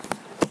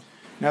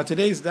Now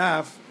today's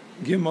daf,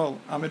 Gimel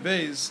Amid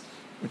Beis,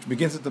 which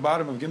begins at the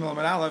bottom of Gimel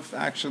Amid Aleph,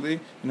 actually,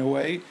 in a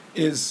way,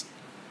 is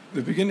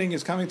the beginning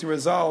is coming to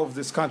resolve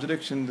this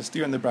contradiction, the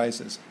steer and the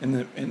brises. In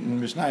the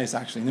Mishnayos,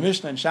 actually. In the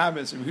Mishnah and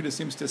Shabbos, Rabbi Yehuda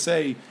seems to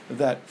say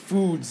that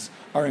foods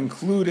are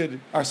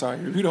included, Rabbi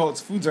Yehuda holds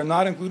foods are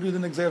not included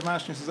in the Gzeir of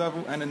Mashkin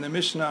Shazavu, and in the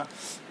Mishnah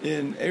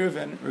in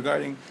Erevin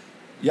regarding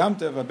Yom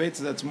Tov, a Baitza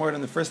that's more than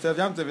the first day of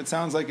Yom Tov, it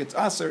sounds like it's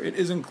Aser, it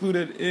is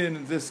included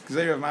in this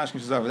Gzeir of Mashkin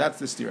Shazavu. That's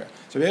the stira.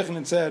 So Rabbi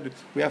Yechanan said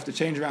we have to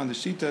change around the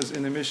Shitas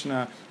in the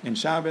Mishnah in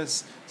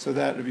Shabbos so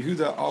that Rabbi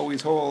Yehuda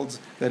always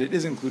holds that it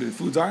is included.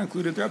 Foods are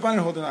included, the Rabbanan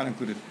hold they're not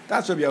included.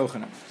 That's Rabbi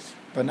Yochanan.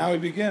 But now we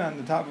begin on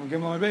the top of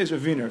Gimel Amid Beis,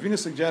 Ravina. Ravina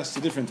suggests a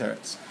different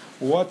teretz.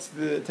 What's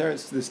the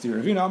teretz to this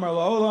stira? Ravina Amar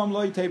La'olam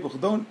Lo Yitepuch.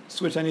 Don't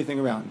switch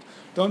anything around.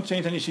 Don't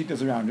change any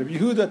shitas around. Rabbi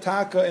Yehuda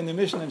Taka in the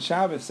Mishnah and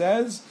Shabbos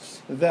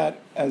says that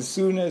as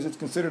soon as it's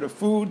considered a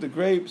food, the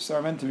grapes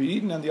are meant to be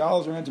eaten and the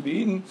olives are meant to be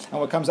eaten, and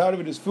what comes out of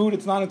it is food,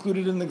 it's not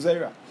included in the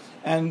Gzeira.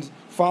 And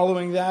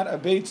following that, a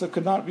Baitza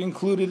could not be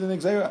included in the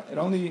Gzeira. It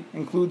only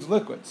includes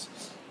liquids.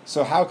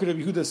 So how could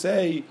Rabbi Yehuda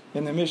say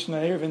in the Mishnah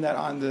Erevin that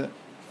on the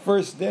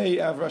first day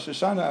of Rosh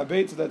Hashanah, a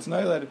Baitza that's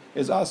noiled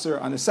is Aser,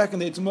 on the second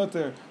day it's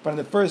Mutter, but on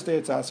the first day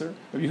it's Aser?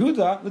 Rabbi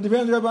Yehuda, the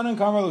Rabbanan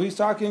Kamarlu, he's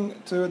talking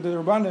to the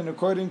Rabbanan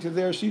according to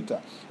their Shita,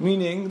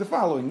 meaning the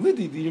following.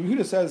 Lidi, the Rabbi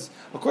Yehuda says,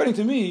 according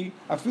to me,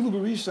 Afilu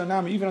B'Rish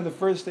Sanam, even on the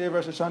first day of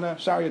Rosh Hashanah,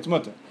 Shari, it's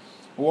Mutter.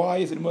 Why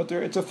is it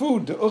mutter? It's a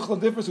food. The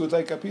uchla differs. It's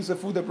like a piece of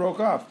food that broke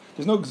off.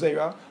 There's no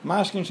gzeira.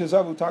 Mashkin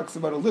Shazavu talks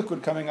about a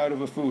liquid coming out of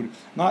a food,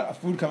 not a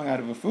food coming out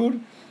of a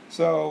food.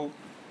 So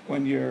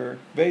when your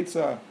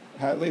Baitza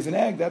lays an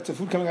egg, that's a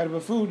food coming out of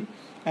a food,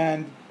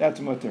 and that's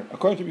a mutter.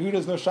 According to Yehuda,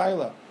 there's no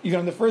shaila, even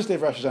on the first day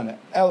of Rosh Hashanah.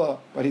 Ella,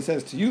 but he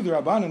says to you, the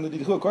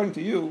Rabbanan, according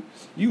to you,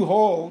 you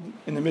hold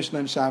in the Mishnah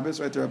and Shabbos,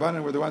 right? The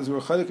Rabbanan were the ones who were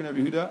chalik in Rabbi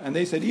Yehuda, and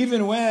they said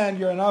even when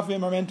your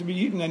anafim are meant to be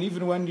eaten, and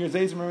even when your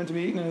zayzim are meant to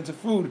be eaten, and it's a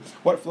food,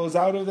 what flows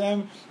out of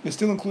them is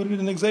still included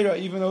in the gzeira,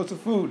 even though it's a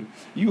food.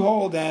 You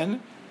hold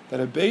then that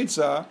a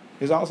beitza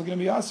is also going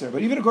to be aser.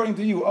 But even according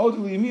to you,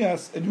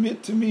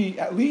 admit to me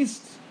at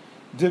least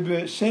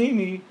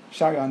Sheni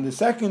Shari, on the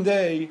second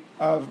day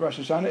of Rosh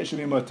Hashanah, it should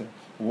be mutter.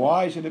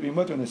 Why should it be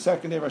mutter on the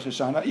second day of Rosh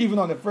Hashanah? Even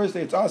on the first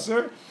day it's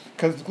aser,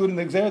 because it's including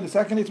the Gzeir. The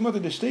second day it's mutter.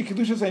 The shtei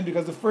kedushas saying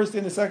because the first day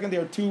and the second day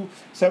are two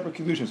separate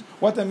kedushas.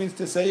 What that means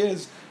to say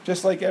is,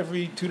 just like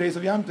every 2 days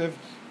of Yom Tov,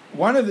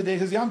 one of the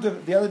days is Yom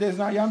Tov, the other day is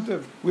not Yom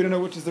Tov. We don't know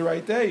which is the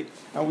right day,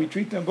 and we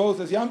treat them both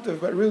as Yom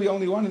Tov, but really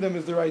only one of them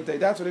is the right day.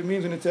 That's what it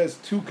means when it says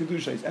two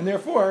kedushas. And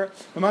therefore,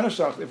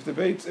 if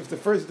the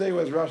first day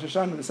was Rosh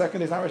Hashanah, the second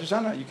day is not Rosh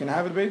Hashanah, you can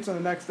have it Baitza on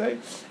the next day.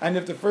 And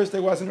if the first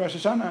day wasn't Rosh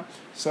Hashanah,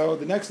 so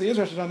the next day is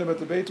Rosh Hashanah, but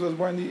the Baitza was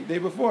born the day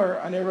before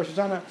on Rosh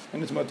Hashanah,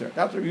 and it's mutter.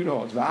 That's what Yehuda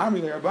holds.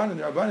 V'amri le'Rabbanan,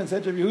 the Rabbanan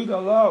said to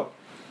Yehuda, lo,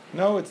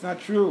 no, it's not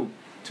true.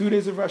 2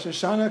 days of Rosh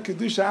Hashanah,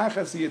 kedusha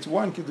achasi, it's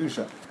one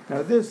kedusha.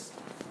 Now this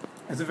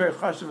is a very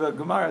chashuv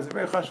Gemara, is a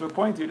very chashuv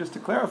point here. Just to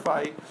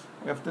clarify,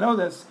 we have to know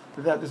this,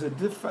 that there's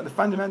the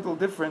fundamental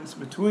difference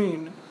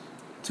between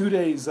 2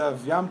 days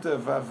of Yom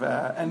Tov, of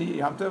any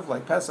Yom Tov,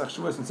 like Pesach,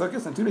 Shavuos, and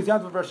Sukkot, and 2 days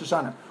Yom Tov of Rosh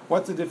Hashanah.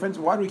 What's the difference?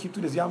 Why do we keep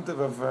 2 days Yom Tov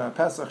of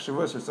Pesach,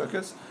 Shavuos, or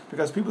Sukkot?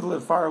 Because people that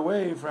live far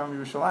away from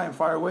Yerushalayim,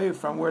 far away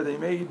from where they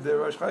made the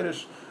Rosh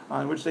Chodesh,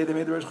 on which day they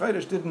made the Rosh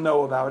Chodesh, didn't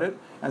know about it,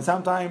 and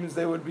sometimes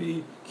they would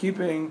be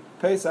keeping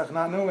Pesach,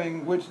 not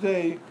knowing which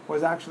day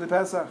was actually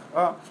Pesach.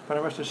 But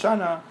on Rosh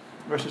Hashanah,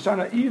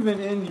 even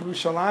in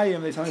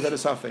Yerushalayim, they sometimes had a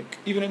suffix.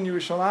 Even in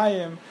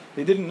Yerushalayim,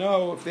 they didn't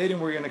know if the Eidim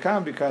were going to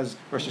come, because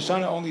Rosh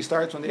Hashanah only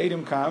starts when the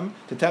Eidim come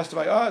to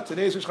testify,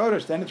 today's Rosh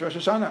Chodesh, then it's Rosh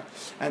Hashanah.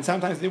 And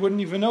sometimes they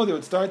wouldn't even know. They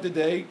would start the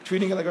day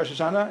treating it like Rosh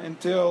Hashanah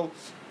until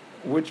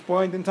which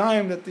point in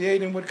time that the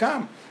Eidim would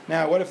come.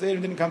 Now, what if the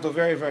Eidim didn't come till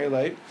very, very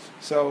late?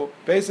 So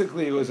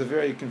basically it was a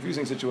very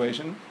confusing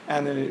situation.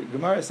 And the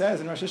Gemara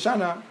says in Rosh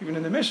Hashanah, even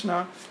in the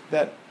Mishnah,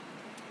 that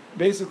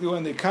basically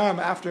when they come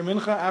after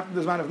Mincha, after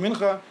the Zman of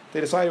Mincha, they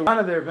decided,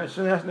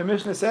 the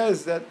Mishnah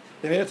says that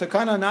they made a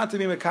takana not to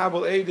be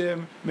mekabel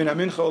Eidim min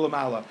ha-Mincha olam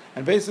ala.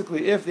 And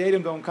basically if the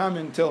Eidim don't come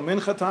until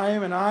Mincha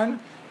time and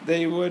on,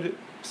 they would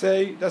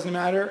say, doesn't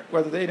matter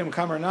whether the Eidim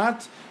come or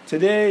not,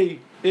 today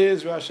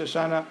is Rosh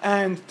Hashanah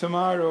and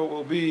tomorrow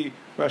will be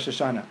Rosh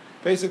Hashanah.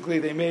 Basically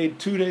they made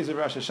 2 days of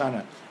Rosh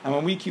Hashanah. And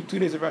when we keep 2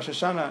 days of Rosh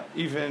Hashanah,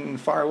 even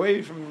far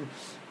away from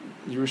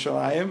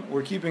Yerushalayim,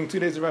 we're keeping 2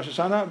 days of Rosh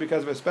Hashanah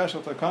because of a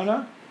special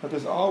takana, but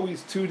there's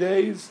always 2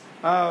 days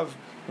of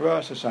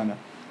Rosh Hashanah.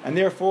 And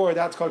therefore,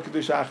 that's called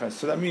Kedusha Achas.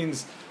 So that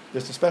means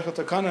there's a special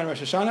takana on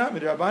Rosh Hashanah,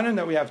 midrabanan,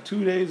 that we have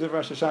 2 days of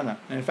Rosh Hashanah.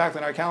 And in fact,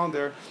 on our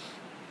calendar,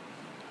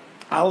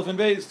 Aleph and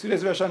Beis, 2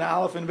 days of Rosh Hashanah,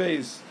 Aleph and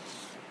Beis.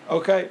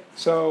 Okay,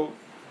 so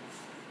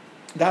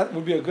that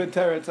would be a good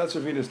teretz. That's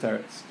Ravina's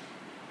teretz.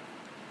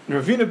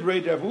 Ravina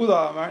Brei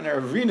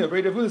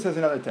Ravina says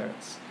another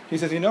teretz. He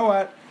says, you know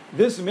what?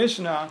 This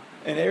Mishnah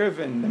in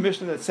Erevin, the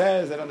Mishnah that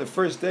says that on the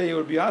first day it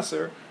would be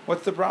Aser,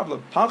 what's the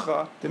problem?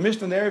 Pacha, the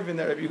Mishnah in Erevin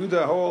that Rabbi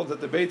Yehuda holds that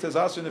the Baitza is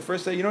Aser in the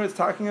first day, you know what it's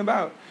talking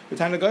about? The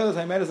Tanagoylas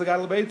I met is the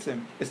Gadol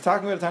Baitzim. It's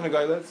talking about the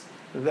Tanagoylas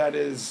that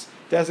is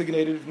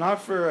designated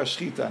not for a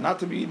shchita, not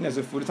to be eaten as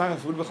a food. It's not a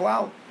food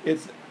b'chalal.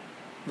 It's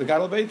the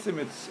gadol beitzim.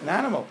 It's an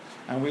animal,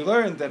 and we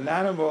learned that an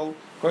animal,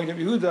 according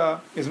to Yehuda,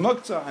 is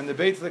muktzah, and the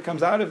beitza that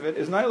comes out of it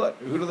is nailat.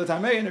 Yehuda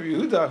l'tamei, and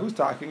Yehuda, who's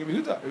talking?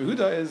 Yehuda.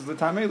 Yehuda is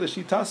l'tamei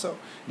l'shitaso.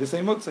 The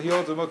same muktzah, he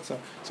holds a muktzah.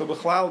 So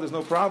b'chalal, there's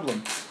no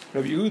problem.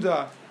 Rabbi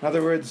Yehuda, in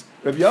other words,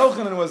 Rabbi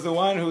Yochanan was the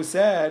one who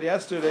said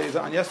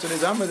on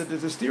yesterday's Amr that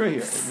there's a stira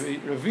here.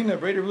 Ravina,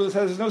 Breder Rula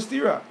says there's no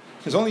stira.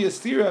 There's only a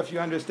stira if you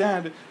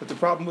understand that the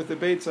problem with the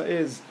beitza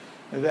is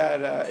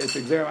that it's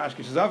exer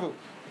mashkish zavu.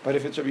 But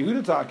if it's Rabbi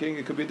Yehuda talking,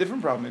 it could be a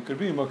different problem. It could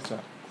be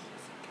muktzah.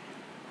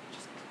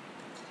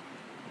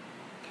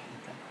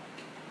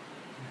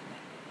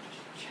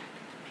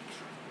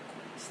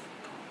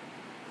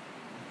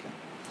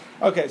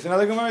 Okay, so now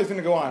the Gemara is going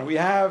to go on.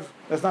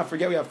 Let's not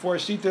forget, we have 4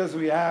 shitas.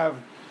 We have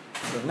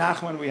Rav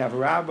Nachman, we have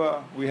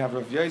Rabbah, we have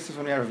Rav Yosef,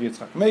 and we have Rav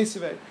Yitzchak.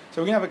 Meisvei.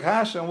 So we're going to have a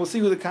kasha, and we'll see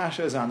who the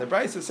kasha is on. The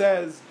Baitza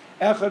says,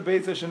 Echad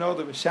Baitza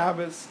shenolda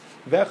b'Shabbos,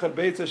 v'echad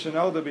Baitza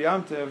shenolda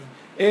b'Yamtiv,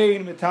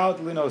 ein mitalt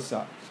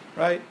linosa.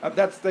 Right?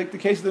 That's like the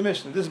case of the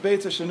Mishnah. This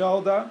Baitza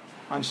shenolda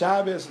on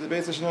Shabbos, the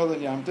Baitza shenolda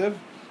in Yamtiv,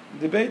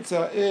 the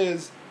Baitza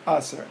is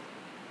aser.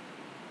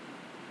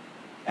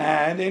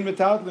 And ein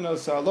mitalt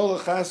linosa, lo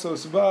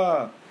lechasos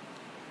ba,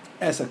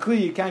 as a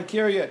kli, you can't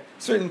carry it.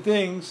 Certain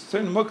things,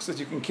 certain muktzahs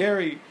you can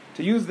carry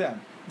to use them.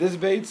 This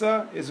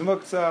beitza is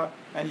muktzah,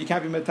 and you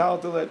can't be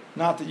metaltal it,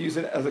 not to use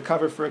it as a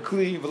cover for a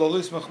kli,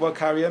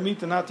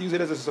 not to use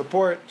it as a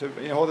support to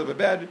hold up a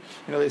bed.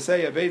 They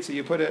say a beitza,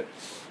 you put it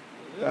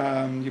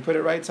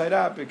right side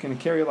up, it can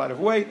carry a lot of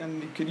weight,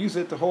 and you could use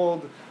it to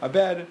hold a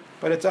bed,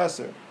 but it's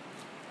aser.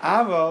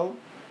 Aval,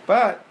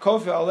 but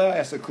kofe aleh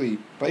as a kli.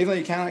 But even though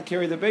you cannot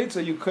carry the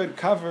beitza, you could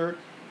cover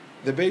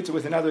the beitza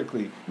with another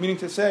kli. Meaning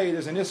to say,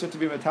 there's an issur to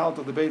be metal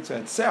to the beitza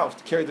itself,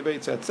 to carry the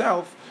beitza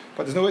itself,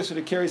 but there's no issur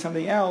to carry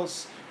something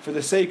else for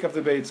the sake of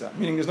the beitza.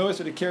 Meaning there's no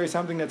issur to carry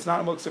something that's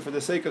not muktzah for the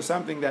sake of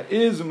something that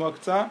is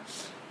muktzah.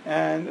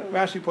 And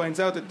Rashi points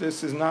out that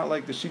this is not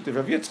like the sheet of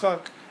Rav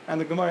Yitzchak, and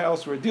the Gemara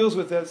elsewhere deals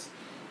with this.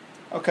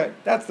 Okay,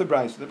 that's the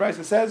Brisa. The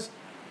Brisa says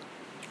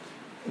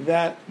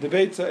that the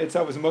beitza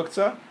itself is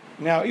muktzah.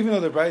 Now, even though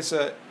the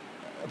Brisa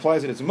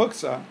applies that it's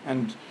muktzah,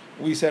 and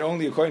we said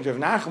only according to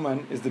Rav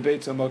Nachman is the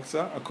Baitza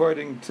Muktzah.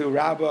 According to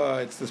Rabbah,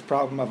 it's this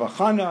problem of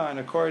Achana, and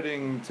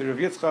according to Rav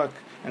Yitzchak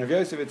and Rav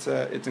Yosef,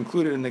 it's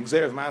included in the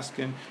Gzer of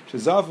Maskin,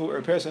 Shazavu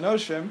or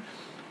Persanoshim.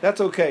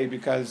 That's okay,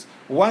 because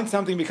once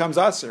something becomes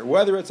Aser,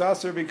 whether it's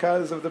Aser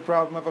because of the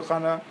problem of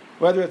Achana,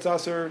 whether it's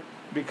Aser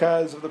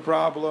because of the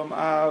problem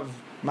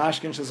of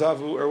Mashkin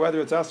Shazavu, or whether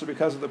it's Aser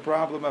because of the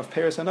problem of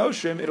Peres and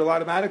Oshim, it'll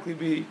automatically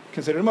be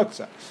considered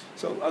Muktzah.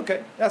 So,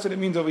 okay, that's what it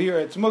means over here.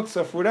 It's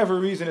Muktzah, for whatever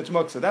reason it's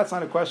Muktzah. That's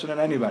not a question on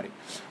anybody.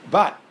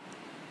 But,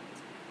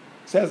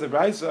 says the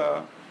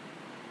Baitza,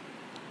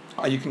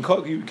 you can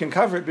cover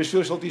it,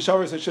 Bishul Shal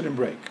Tisharis, it shouldn't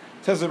break.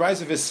 Says the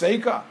Baitza, if it's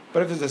Sveika,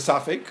 but if there's a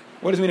Safik,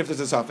 what does it mean if there's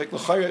a Safik?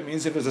 L'chayra, it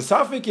means if there's a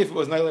Safik, if it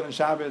was Nailat on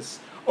Shabbos,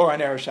 or on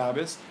Erev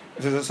Shabbos.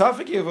 If there's a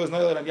Safik, if it was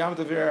Nailat on Yom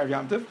Tov, or Erev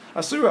Yom Tov,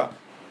 Asura.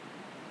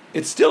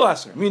 It's still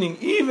Aser, meaning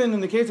even in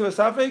the case of a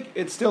Safek,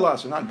 it's still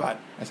Aser, not but.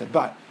 I said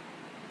but.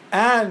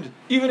 And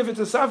even if it's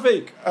a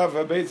Safek of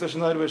a Baitza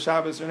Shenayla with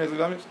Shabbos or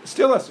Nezek,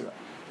 still Aser.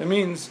 That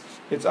means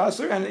it's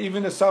Aser, and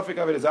even the Safek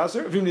of it is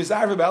Aser.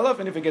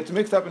 And if it gets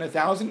mixed up in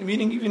 1,000,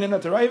 meaning even in a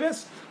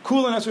Teraivis,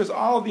 Kul and Aser is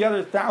all the other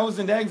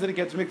 1,000 eggs that it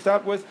gets mixed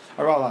up with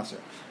are all Aser.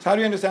 So how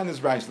do you understand this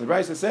Brisa? The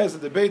Brisa says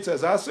that the Baitza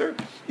is Aser,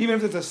 even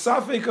if there's a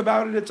Safek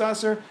about it, it's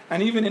Aser,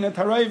 and even in a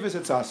Teraivis,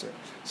 it's Aser.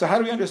 So how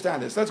do we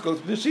understand this? Let's go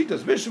through the Shitas.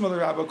 Bishum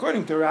Rabba,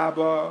 according to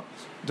Rabba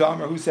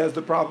Damer, who says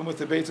the problem with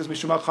the Baitza is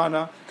Mishum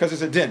Achana, because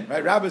it's a din,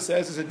 right? Rabba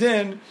says it's a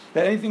din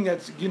that anything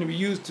that's going to be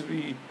used to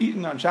be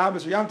eaten on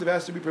Shabbos or Yom Tov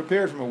has to be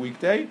prepared from a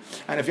weekday.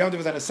 And if Yom Tov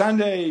is on a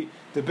Sunday,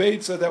 the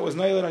Baitza that was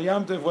nailed on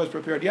Yom Tov was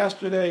prepared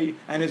yesterday,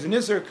 and is an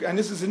Isser, and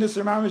this is an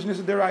Isser Mamish, and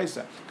Isser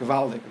Deraisa.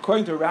 Gavaldik.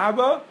 According to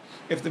Rabba,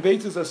 if the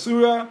Baitza is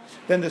Asura,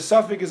 then the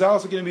Safik is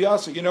also going to be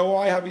Asur. You know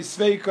why? Have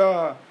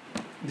Sveika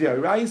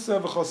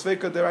Deraisa v'chol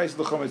Sveika Deraisa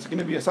l'chumra. It's going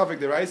to be a Safik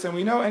Deraisa, and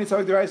we know any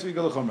Safik Deraisa we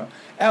go l'chumra.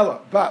 Ella,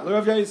 but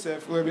Rav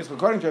Yosef,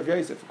 according to Rav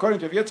Yosef, according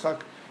to Rav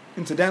Yitzchak,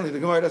 incidentally, the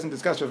Gemara doesn't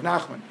discuss Rav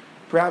Nachman.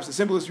 Perhaps the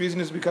simplest reason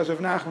is because Rav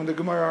Nachman, the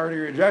Gemara already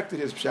rejected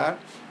his pshat.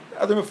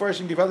 Other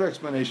Mefarshim give other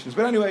explanations.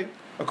 But anyway,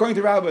 according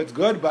to Rabbah, it's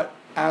good, but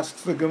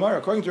asks the Gemara,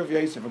 according to Rav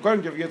Yosef,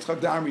 according to Rav Yitzchak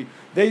Damri,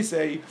 they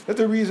say that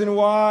the reason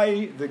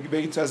why the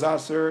Baitza is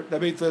Aser, the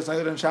Baitza is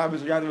Nailat on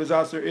Shabbos or Yom Tov is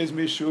Aser, is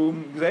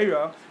Mishum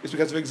Gzeira, is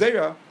because of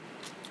Gzeira,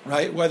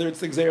 right? Whether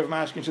it's the Gzeira of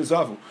Mashkin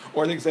Shazavu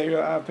or the Gzeira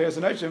of Peres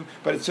and Oshim,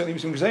 but it's certainly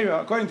Mishum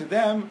Gzeira. According to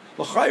them,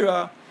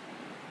 L'chayra,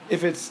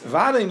 if it's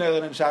Vadei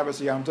Nailat on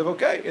Shabbos or Yom Tov,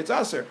 okay, it's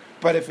Aser.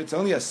 But if it's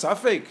only a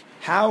Safek,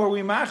 how are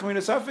we machmin a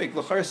Safek?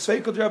 L'chayra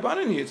Sveikot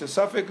Rabbanan. It's a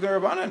Safek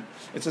Rabbanan.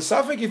 It's a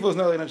Safek if it was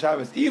Nailat on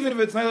Shabbos. Even if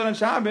it's Nailat on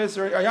Shabbos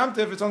or Yom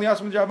Tov, it's only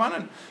Asmud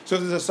Rabbanan. So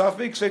there's a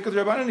Safek Sveikot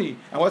Rabbanan.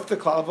 And what's the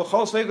klal of a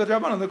Chol Sveikot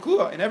Rabbanan? The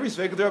Kula. In every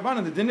Sveikot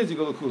Rabbanan, the din is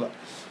equal to Kula.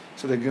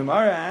 So the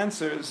Gemara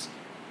answers,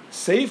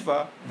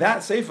 Seifa,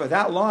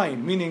 that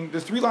line, meaning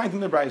there's 3 lines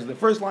in the Brisa. The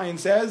first line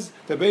says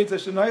the Baitza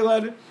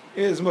Shenoilad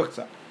is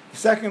Muktzah. The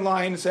second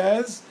line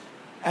says,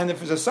 and if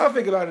there's a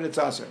suffix about it, it's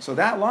aser. So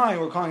that line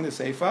we're calling the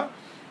seifa.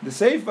 The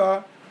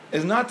seifa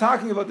is not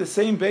talking about the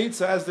same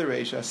Baitza as the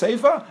Reisha.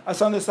 Seifa,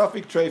 asan the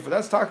suffix treifa.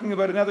 That's talking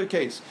about another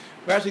case.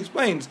 Rashi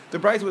explains, the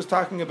Baitza was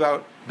talking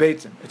about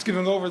Beitzim. It's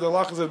giving over the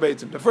halachas of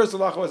Beitzim. The first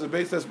halacha was a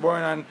Baitza that's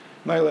born on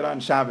Nailat on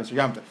Shabbos or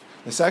Yom Tov.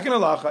 The second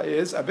halacha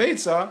is a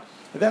Baitza,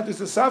 that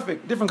is a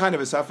suffix, different kind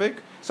of a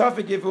suffix.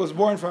 Suffix if it was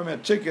born from a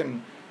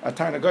chicken, a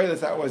tarnagoyles,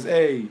 that was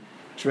a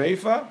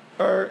treifa,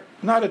 or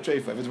not a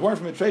treifa. If it's born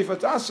from a treifa,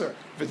 it's aser.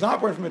 If it's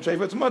not born from a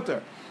treifa, it's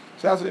mutter.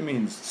 So that's what it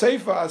means.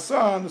 Seifa,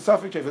 asan, the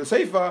suffix treifa. The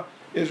seifa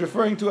is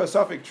referring to a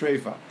suffix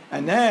treifa.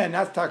 And then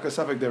that's taka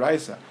suffix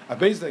deraisa. A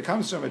base that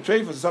comes from a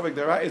treifa, a suffix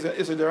deraisa,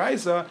 is a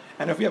deraisa.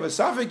 And if we have a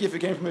suffix, if it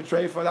came from a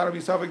treifa, that'll be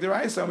suffix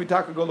deraisa, and we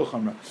taka golu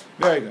chumra.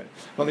 Very good.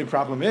 The only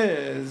problem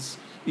is,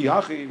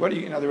 Iachi, what do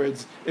you, in other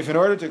words, if in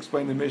order to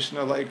explain the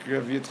Mishnah like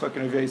Rav Yitzchak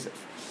and Rav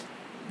Yosef,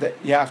 that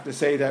you have to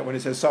say that when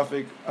it says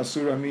suffix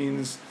asura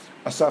means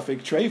a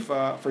suffix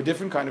treifa for a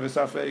different kind of a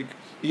suffix,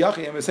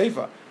 Iachi and a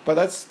seifa. But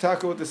let's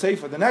talk about the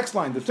seifa. The next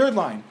line, the third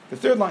line, the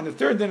third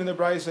din in the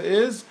Baitza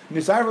is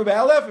Nisarva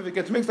Be'alef, if it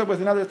gets mixed up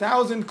with another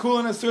 1,000,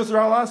 Kulin Asur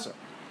Al Asr.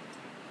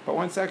 But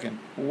one second,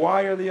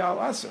 why are the Al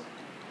Asr?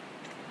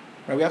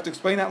 Right, we have to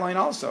explain that line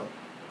also.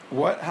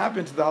 What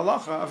happened to the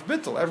halacha of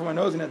bittul? Everyone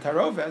knows in a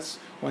taroves,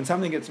 when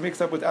something gets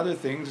mixed up with other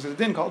things, there's a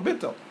din called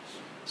bittul.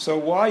 So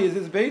why is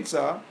this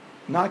Baitza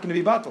not going to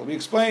be batal? We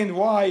explained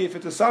why, if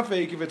it's a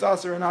suffix, if it's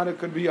aser or not, it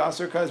could be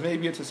aser, because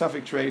maybe it's a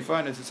suffix treifa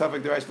and it's a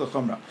suffix derais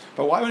l'chumra.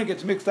 But why, when it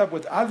gets mixed up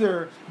with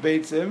other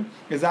beitzim,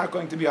 is that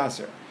going to be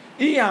aser?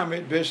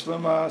 Iyamrit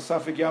bishlama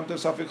suffix yamtiv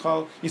suffix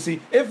chol. You see,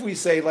 if we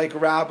say like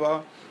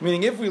Rabbah,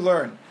 meaning if we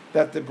learn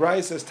that the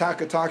Bryce is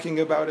taka talking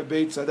about a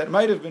Baitza that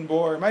might have been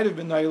born, might have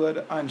been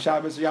nailed on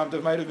Shabbos or Yom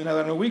Tov, might have been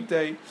nailed on a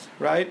weekday,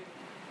 right?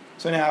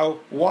 So now,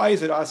 why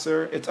is it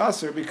aser? It's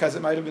aser because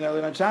it might have been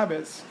nailed on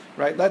Shabbos,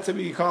 right? Let's say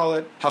we call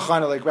it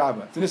hachana like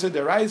Rabbah. So this is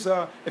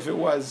deraisa. If it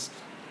was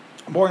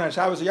born on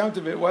Shabbos or Yom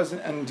Tov, it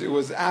wasn't, and it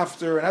was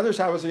after another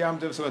Shabbos or Yom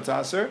Tov, so it's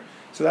aser.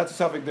 So that's a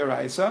suffix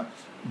deraisa.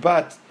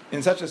 But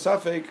in such a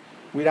suffix,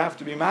 we'd have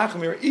to be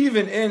machmir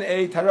even in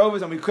a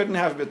tarovis, and we couldn't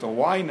have bittul.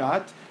 Why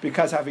not?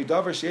 Because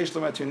havidavar sheyesh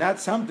lo matirin,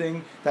 that's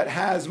something that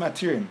has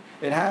matirim.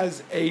 It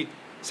has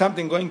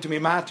something going to be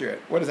matir.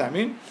 What does that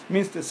mean? It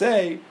means to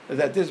say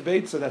that this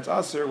Baitza that's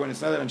aser when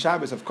it's not on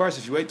Shabbos, of course,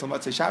 if you wait till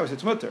Matzei Shabbos,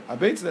 it's mutter. A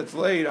Baitza that's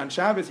laid on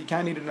Shabbos, you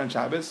can't eat it on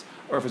Shabbos,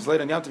 or if it's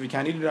laid on Yom Tov, you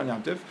can't eat it on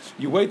Yom Tov.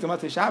 You wait till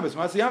Matzei Shabbos,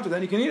 Matzei Yom Tov,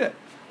 then you can eat it.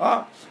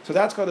 So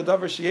that's called a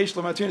davar sheyesh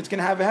lo matirin. It's going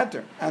to have a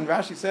heter. And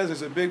Rashi says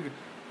there's a big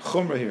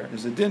chumrah here.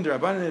 There's a din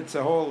d'Rabbanan. It's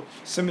a whole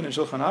siman in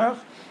Shulchan Aruch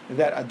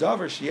that a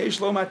davar sheyesh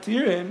lo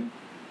matirin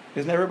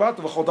is never batal.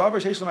 V'chol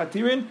davar sheyesh lo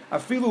matirin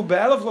afilu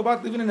be'elef lo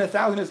batal. Even in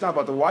 1,000, it's not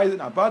batal. Why is it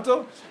not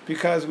batal?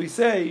 Because we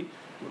say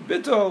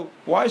bittul.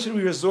 Why should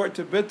we resort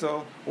to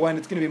bittul when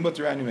it's going to be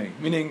mutter anyway?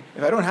 Meaning,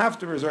 if I don't have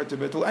to resort to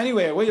bittul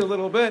anyway, I wait a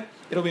little bit,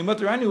 it'll be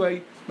mutter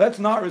anyway. Let's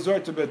not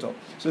resort to bittul.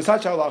 So it's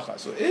such halacha.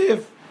 So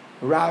if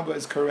Rabbah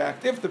is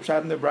correct, if the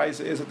pshat in the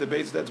Baitza is that the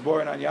Baitza that's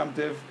born on Yom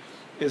Tov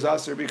is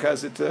aser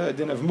because it's a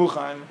din of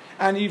muchan,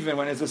 and even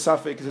when it's a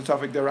suffix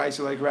deraisa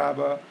like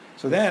Rabbah,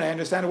 so then I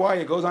understand why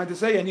it goes on to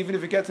say, and even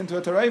if it gets into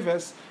a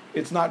tereves,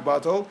 it's not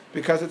batal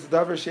because it's a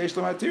davar sheish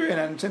lo matirin,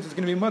 and since it's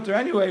going to be mutter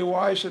anyway,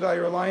 why should I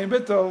rely on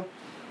bittul?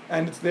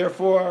 And it's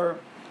therefore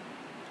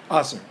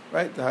aser,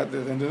 right? The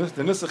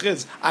nusach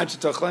is ad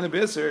shetachlana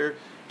b'aser,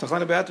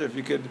 tachlana better. If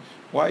you could,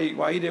 why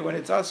eat it when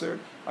it's aser?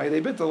 Why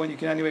eat bittul when you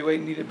can anyway wait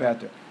and eat it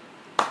better?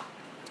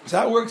 So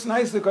that works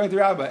nicely according to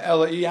Rabbah.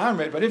 Ela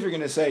iyamret. But if you're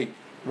going to say,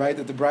 right,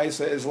 that the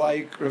Baitza is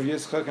like Rav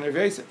Yitzchak and Rav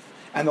Yosef,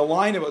 and the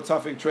line about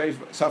suffix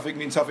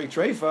means suffix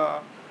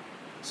treifa.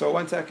 So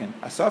one second,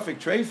 a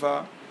suffix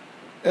treifa,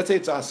 let's say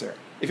it's aser.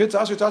 If it's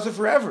aser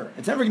forever.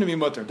 It's never going to be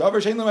mutter. Davar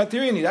shein lo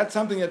matirini. That's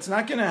something that's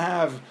not going to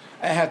have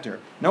a heter.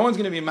 No one's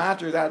going to be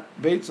matter that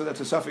Baitza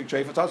that's a suffix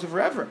treifa. It's aser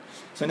forever.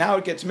 So now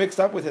it gets mixed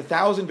up with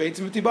 1,000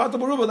 Baitzim. If it's batal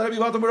barov, that'll be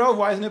batal barov.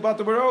 Why isn't it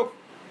batal barov?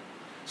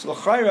 So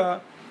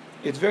l'chayra,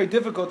 it's very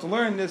difficult to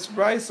learn this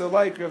Baitza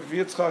like Rav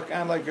Yitzchak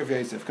and like Rav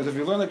Yosef. Because if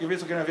you learn like Rav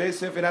Yitzchak and Rav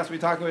Yosef, it has to be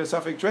talking about a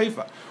suffix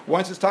treifa.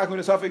 Once it's talking about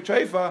a suffix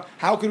treifa,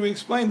 how can we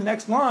explain the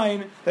next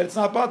line that it's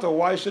not batal?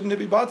 Why shouldn't it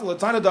be batal?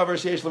 It's not a davar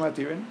sheish lo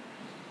matirin.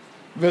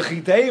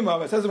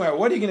 V'chiteima, it says,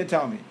 what are you going to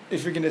tell me?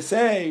 If you're going to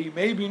say,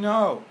 maybe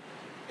no,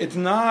 it's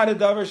not a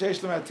davar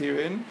sheish lo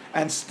matirin,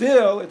 and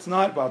still it's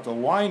not batal.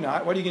 Why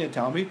not? What are you going to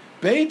tell me?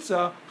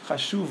 Baitza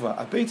chashuva.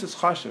 A Baitza is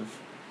chashuv.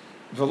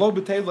 V'lo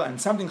b'teila, and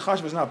something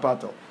chashuv is not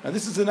batal. Now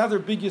this is another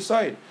big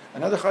yisaid,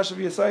 another chashuv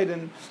yisaid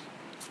in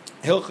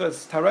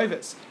Hilchas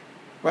Tareves,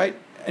 right?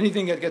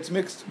 Anything that gets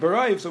mixed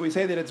b'rayv, so we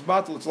say that it's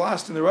batal, it's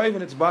lost in the rayv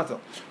and it's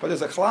batal. But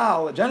there's a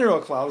klal, a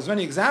general klal, there's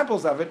many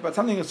examples of it, but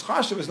something that's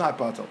chashuv is not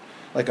batal.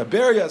 Like a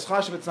beria is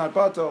chashuv, it's not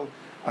batal.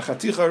 A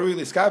chaticha rui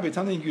liskabit,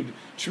 something you'd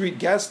treat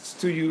guests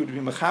to, you'd be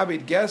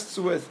mechabit guests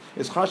with,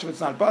 is chashuv,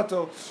 it's not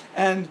batal.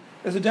 And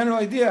there's a general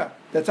idea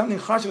that something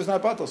chashiv is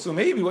not batal. So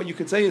maybe what you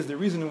could say is the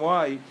reason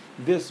why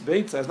this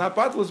Baitza is not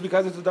batal is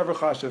because it's a davar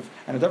chashiv,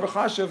 and a davar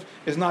chashiv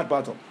is not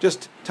batal.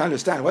 Just to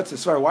understand what's the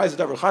svar, why is a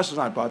davar chashiv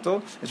not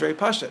batal? It's very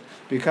pashut,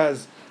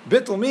 because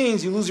bittul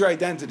means you lose your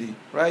identity,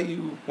 right?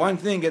 One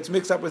thing gets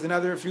mixed up with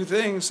another few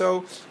things,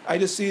 so I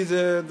just see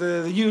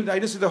I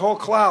just see the whole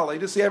klal, I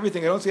just see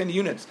everything, I don't see any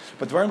units.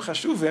 But dvarim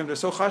chashuvim, they're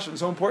so chashuv,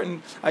 so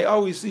important, I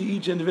always see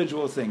each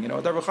individual thing.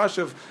 Davar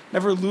chashuv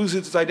never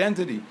loses its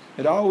identity.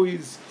 It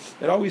always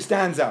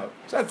stands out.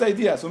 So that's the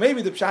idea. So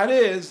maybe the pshat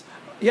is,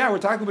 we're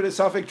talking about a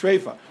safek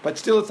treifa, but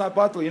still it's not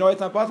batal. You know why it's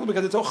not batal?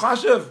 Because it's so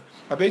chashuv.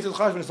 A Baitza is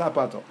chashuv and it's not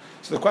batal.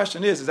 So the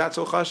question is that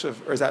so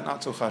chashuv or is that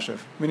not so chashuv?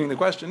 Meaning the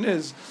question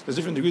is, there's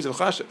different degrees of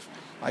chashuv.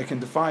 I can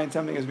define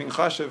something as being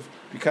chashuv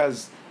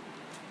because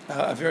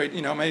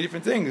many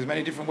different things,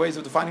 many different ways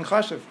of defining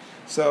chashuv.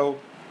 So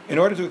in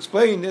order to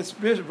explain this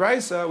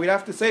Baitza, we'd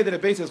have to say that a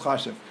Baitza is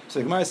chashuv. So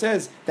the Gemara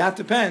says that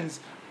depends,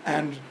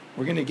 and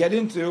we're going to get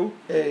into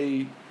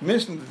a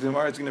Mishnah that the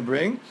Gemara is going to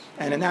bring,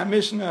 and in that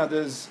Mishnah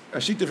there's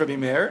a sheet of Rabbi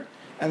Meir,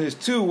 and there's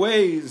two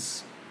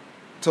ways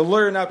to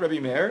learn out Rabbi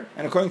Meir,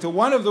 and according to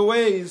one of the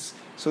ways,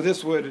 so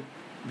this would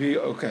be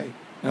okay.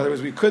 In other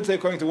words, we could say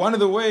according to one of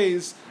the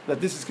ways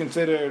that this is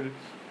considered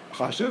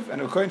chashuv,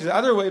 and according to the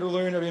other way to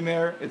learn Rabbi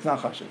Meir, it's not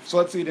chashuv. So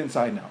let's see it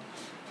inside now.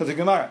 So the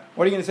Gemara,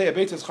 what are you going to say? A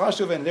Baitza is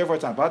chashuv and therefore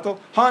it's not batal.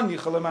 Han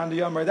yichal man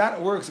diyamar. That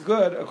works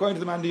good according to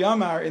the man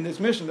diyamar in this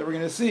mission that we're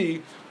going to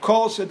see.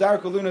 Kol shadar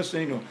kolunus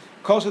sheinu.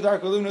 Kol shadar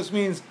kolunus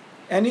means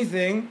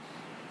anything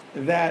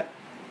that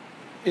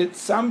it's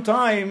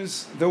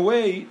sometimes the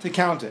way to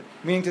count it.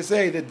 Meaning to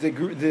say that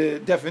the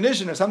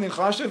definition of something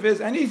chashuv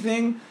is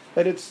anything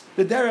that it's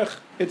the derech.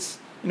 It's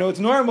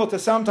normal to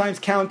sometimes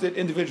count it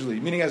individually.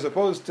 Meaning as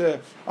opposed to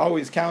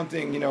always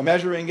counting,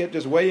 measuring it,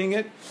 just weighing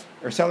it,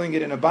 or selling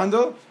it in a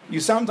bundle,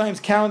 you sometimes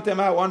count them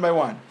out one by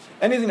one.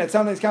 Anything that's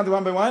sometimes counted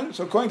one by one,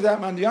 so according to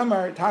that man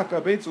diyamar, taka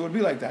Baitza would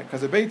be like that.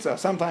 Because a Baitza,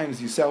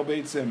 sometimes you sell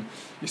Baitzim,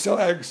 you sell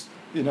eggs,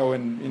 in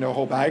a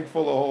whole bag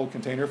full, a whole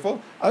container full.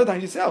 Other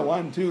times you sell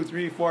 1, 2,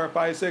 3, 4,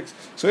 5, 6.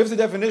 So if the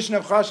definition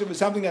of chashuv is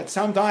something that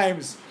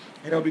sometimes,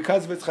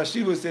 because of its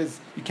chashivus is,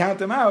 you count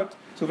them out,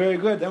 so very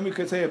good, then we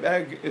could say a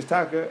egg is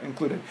taka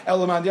included.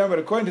 El man diyamar, but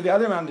according to the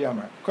other man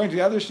diyamar, according to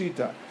the other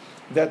shita,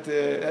 that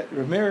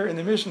Rav Meir in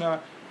the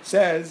Mishnah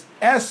says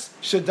es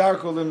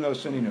shedarko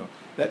limnos sheninu,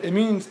 that it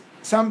means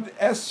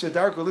es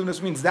shedarko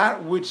limnos means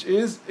that which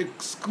is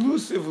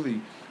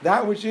exclusively,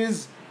 that which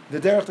is the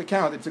derech to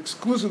count. It's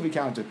exclusively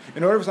counted.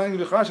 In order for something to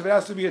be chashuv, it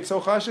has to be it's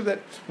so chashuv that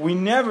we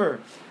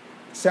never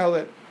sell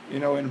it,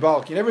 in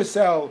bulk. You never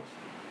sell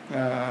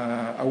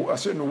a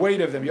certain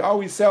weight of them. You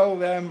always sell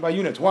them by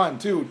units, 1,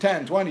 2,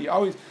 10, 20.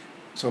 Always.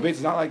 So a Baitza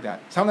is not like that.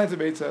 Sometimes the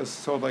Baitza is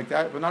sold like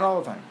that, but not all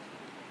the time.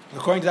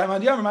 According to that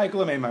man diyamar,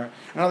 Michael Ameimar.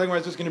 Another thing,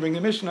 we're just going to bring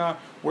the Mishnah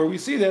where we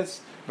see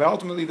this, but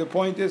ultimately the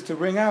point is to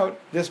bring out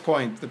this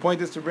point. The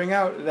point is to bring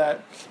out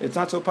that it's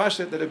not so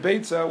pashut that a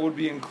Baitza would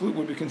be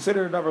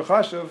considered a davar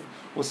chashuv.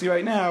 We'll see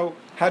right now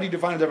how do you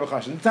define a davar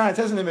chashuv. It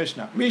says in the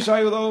Mishnah,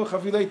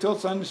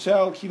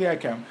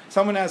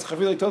 someone has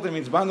chavilei tilton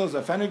means bundles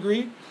of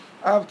fenugreek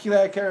of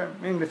kilei kerem,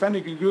 meaning the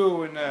fenugreek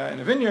grew in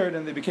a vineyard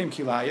and they became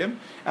kilayim,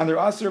 and they're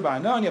aser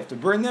ba'ana, and you have to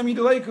burn them,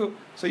 yidaleiku.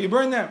 So you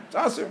burn them. It's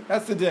aser.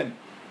 That's the din.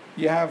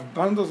 You have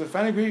bundles of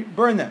fenugreek,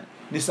 burn them.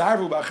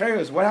 Nisarvu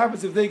b'acheres. What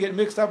happens if they get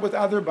mixed up with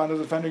other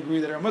bundles of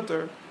fenugreek that are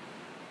mutter?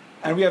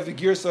 And we have the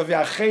gears of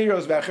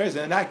yacheros b'acheres,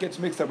 and that gets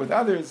mixed up with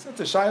others.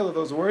 That's a shail of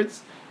those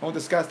words. I won't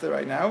discuss that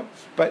right now.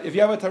 But if you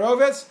have a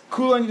taroves,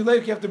 kulan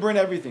yileik, you have to burn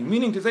everything.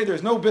 Meaning to say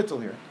there's no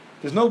bittul here.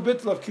 There's no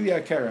bittul of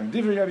kilei kerem.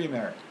 Divrei Rabbi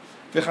Meir.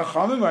 The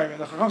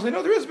Chacham say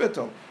no, there is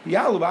bittul.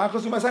 Yalu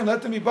b'achos u'masayim,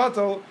 let them be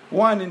bittul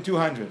 1 in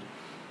 200.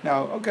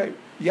 Now, okay,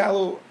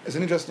 yalu is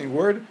an interesting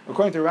word.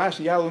 According to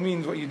Rashi, yalu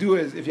means what you do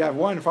is, if you have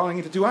one falling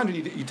into 200,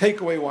 you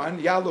take away one.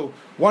 Yalu,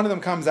 one of them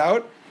comes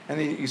out,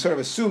 and you sort of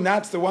assume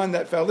that's the one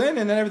that fell in,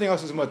 and then everything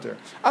else is mutter.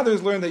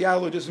 Others learn that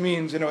yalu just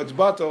means, it's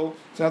batal.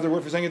 It's another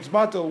word for saying it's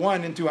batal,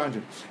 1 in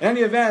 200. In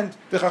any event,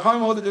 the Chacham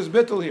hold that there's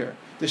bittul here.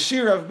 The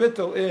shir of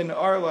bittul in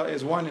Arla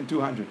is 1 in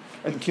 200,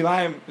 and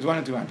Kilayim is 1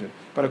 in 200.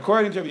 But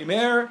according to Rabbi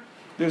Meir,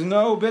 there's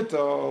no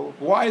bittul.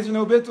 Why is there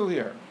no bittul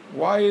here?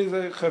 Why is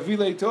a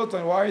chavilei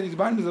tilton? Why are these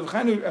bundles of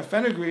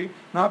fenugreek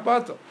not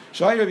batal?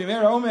 Shai Rabbi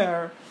Meir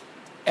Omer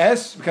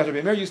es, because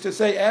Rabbi Meir used to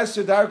say es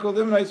shedarko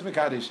limnos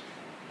mekadesh,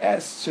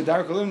 es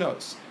shedarko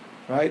limnos,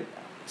 right?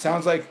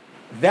 Sounds like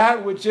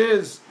that which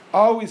is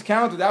always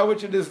counted, that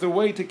which it is the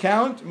way to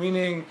count.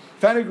 Meaning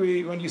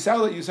fenugreek, when you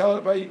sell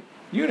it by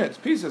units,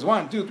 pieces,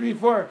 1, 2, 3,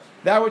 4.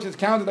 That which is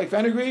counted like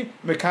fenugreek,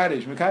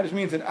 mekadesh. Mekadesh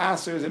means it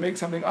asers. It makes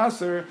something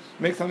aser,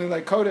 makes something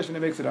like kodesh, and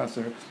it makes it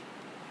aser.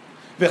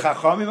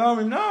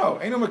 V'chachamim no,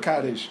 ain't no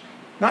mekadesh.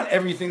 Not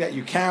everything that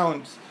you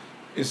count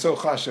is so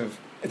chashuv.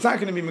 It's not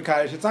going to be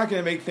mekadesh. It's not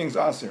going to make things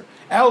aser.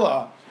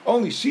 Ella,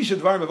 only shisha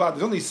dvarim avad.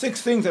 There's only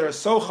 6 things that are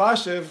so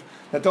chashuv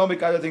that don't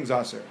make other things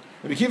aser.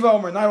 Rabbi Kiva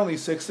Omer, not only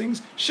 6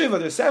 things, shiva.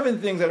 There's 7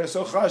 things that are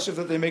so chashuv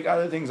that they make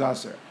other things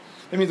aser.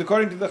 That means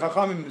according to the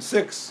Chachamim,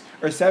 6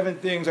 or 7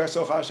 things are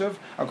so chashuv.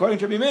 According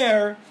to Rabbi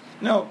Meir,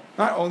 No,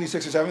 not only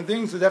 6 or 7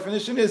 things. The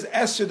definition is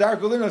es shadar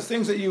gulinos,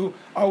 things that you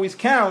always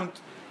count.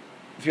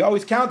 If you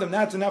always count them,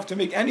 that's enough to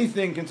make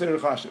anything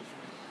considered chashiv.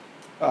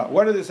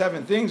 What are the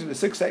 7 things? The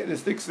six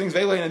things,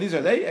 and these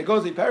are they.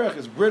 Egozi perech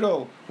is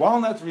brittle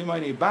walnuts,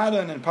 rimani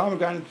badan, and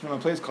pomegranate from a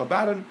place called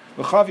Badan.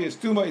 V'chavi is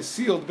tuma, is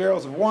sealed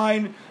barrels of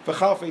wine.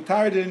 V'chalfei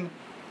tardin,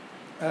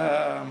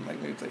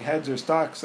 like heads or stalks